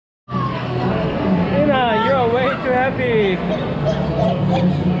happy.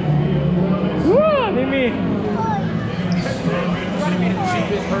 Woo, Mimi.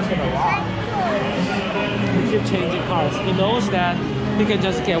 This person a lot. He keeps changing cars. He knows that he can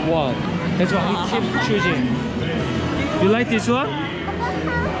just get one. That's why he keeps choosing. You like this one?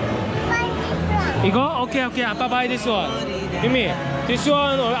 이거? Okay, okay. 아빠 buy this one. Mimi, this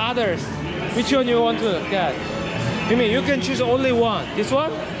one or others? Which one you want to get? Mimi, you can choose only one. This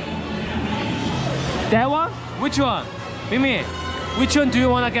one? That one? Which one? Mimi, which one do you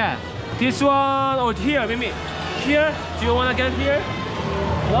want to get? This one or here, Mimi? Here? Do you want to get here?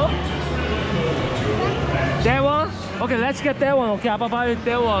 No? That one? Okay, let's get that one. Okay, I'll buy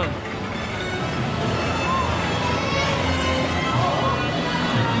that one.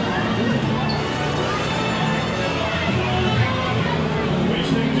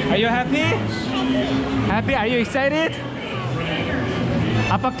 Are you happy? Happy? Are you excited?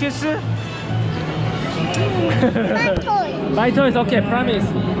 Appa kiss? Buy toys. Buy toys, okay, promise.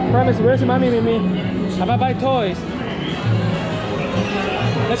 Promise, where's mommy, Mimi? Appa buy toys.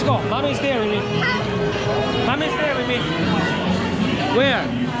 Let's go. Mommy's there, Mimi. Mommy's there, Mimi. Where?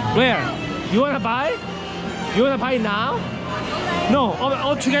 Where? You wanna buy? You wanna buy now? No,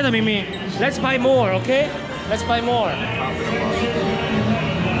 all together, Mimi. Let's buy more, okay? Let's buy more.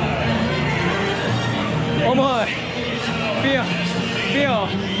 Oh my. Phil,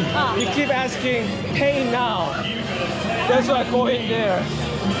 you keep asking, pay now. That's why I go in there.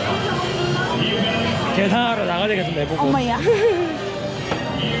 계산하러 나가야겠어, 내보고. 엄마야.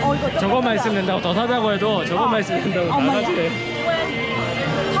 저것만 있으면 된다고. 더 사자고 해도 저것만 있으면 된다고 나가지.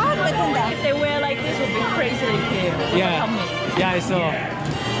 If they wear like this, would be crazy like here. Yeah, yeah, I saw.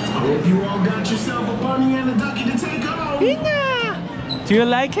 Hope you all got yourself a bunny and a ducky to take home. Ina! Do you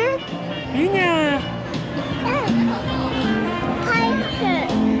like it? Ina!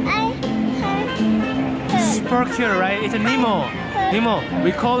 Super cute, right? It's a Nemo. Nemo.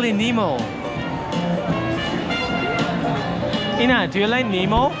 We call it Nemo. Ina, do you like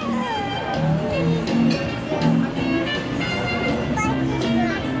Nemo?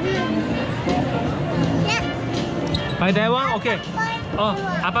 Buy that one? Okay. Oh,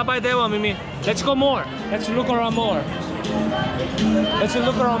 Appa buy that one, Mimi. Let's go more. Let's look around more. Let's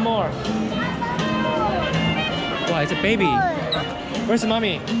look around more. Wow, it's a baby. Where's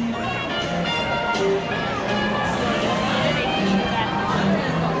mommy?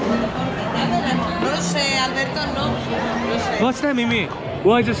 No sé, Alberto, no. What's that, Mimi?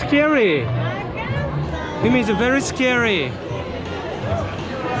 Wow, it's scary. Mimi, it's very scary.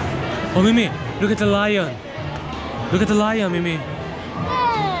 Oh, Mimi, look at the lion. Look at the lion, Mimi.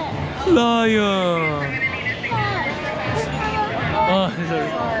 Lion. Oh,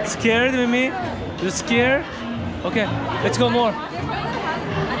 sorry. Scared, Mimi? You scared? Okay, let's go more.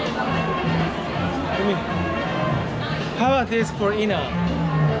 Mimi. How about this for Ina?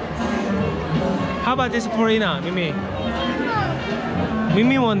 How about this for Ina, Mimi?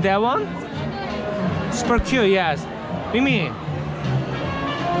 Mimi want that one? Super cute, yes. Mimi.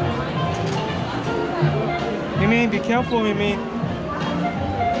 Mimi, be careful, Mimi.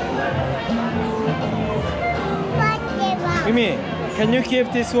 Mimi, can you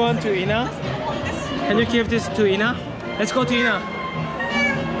give this one to Ina? Can you give this to Ina? Let's go to Ina.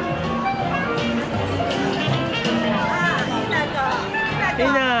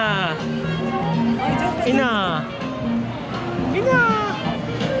 Ina. Ina. Ina.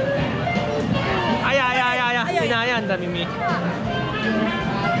 Ina, 아야 한다, 미미.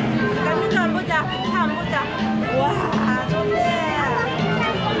 보자. 와.